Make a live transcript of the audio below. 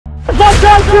It was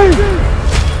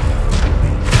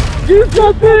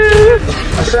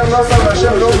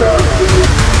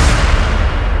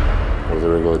a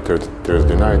regular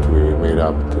Thursday night. We made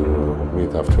up to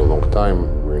meet after a long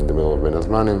time. We're in the middle of Ben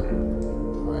Azmanim.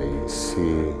 I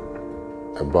see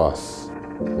a bus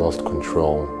lost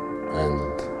control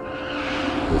and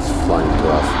is flying to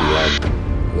us. We had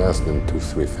less than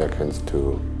 2-3 seconds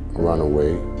to run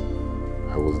away.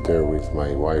 I was there with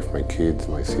my wife, my kids,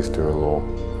 my sister-in-law,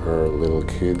 her little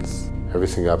kids.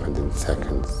 Everything happened in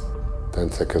seconds.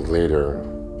 10 seconds later,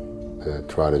 the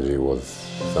tragedy was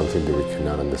something that we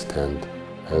cannot understand.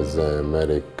 As a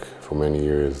medic for many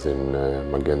years in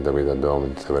Magen David Adom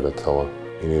in Sevet Hatzalah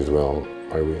in Israel,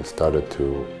 I started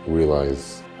to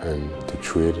realize and to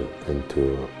treat and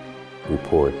to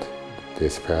report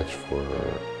dispatch for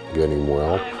getting more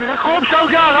help.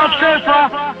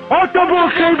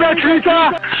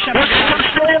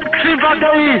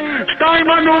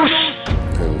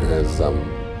 And as I'm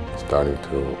starting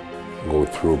to go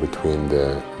through between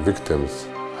the victims,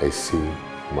 I see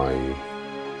my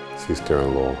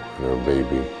sister-in-law and her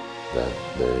baby that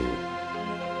they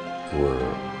were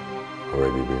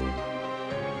already being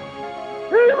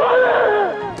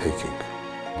taken.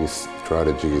 This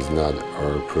tragedy is not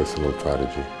our personal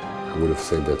tragedy. I would have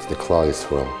said that's the Klal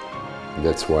Yisrael.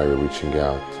 That's why we're reaching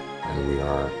out and we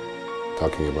are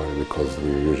talking about it, because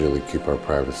we usually keep our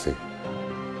privacy.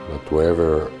 But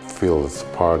whoever feels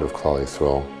part of Klal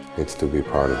Yisrael needs to be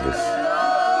part of this.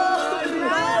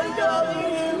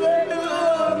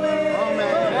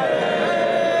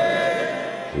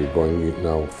 We're going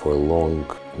now for a long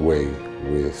way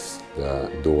with the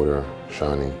daughter,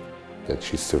 Shani, that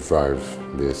she survived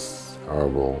this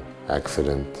horrible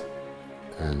accident,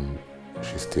 and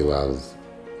she still has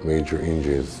major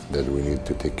injuries that we need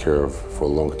to take care of for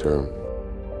long term.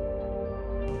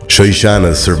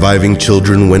 Shoshana's surviving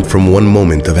children went from one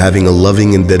moment of having a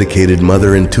loving and dedicated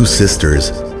mother and 2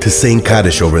 sisters to saying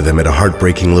Kaddish over them at a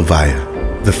heartbreaking levaya.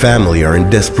 The family are in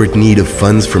desperate need of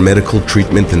funds for medical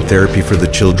treatment and therapy for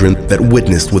the children that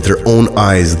witnessed with their own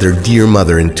eyes their dear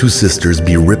mother and 2 sisters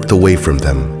be ripped away from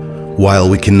them. While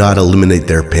we cannot eliminate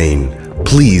their pain,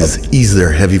 please ease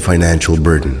their heavy financial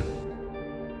burden.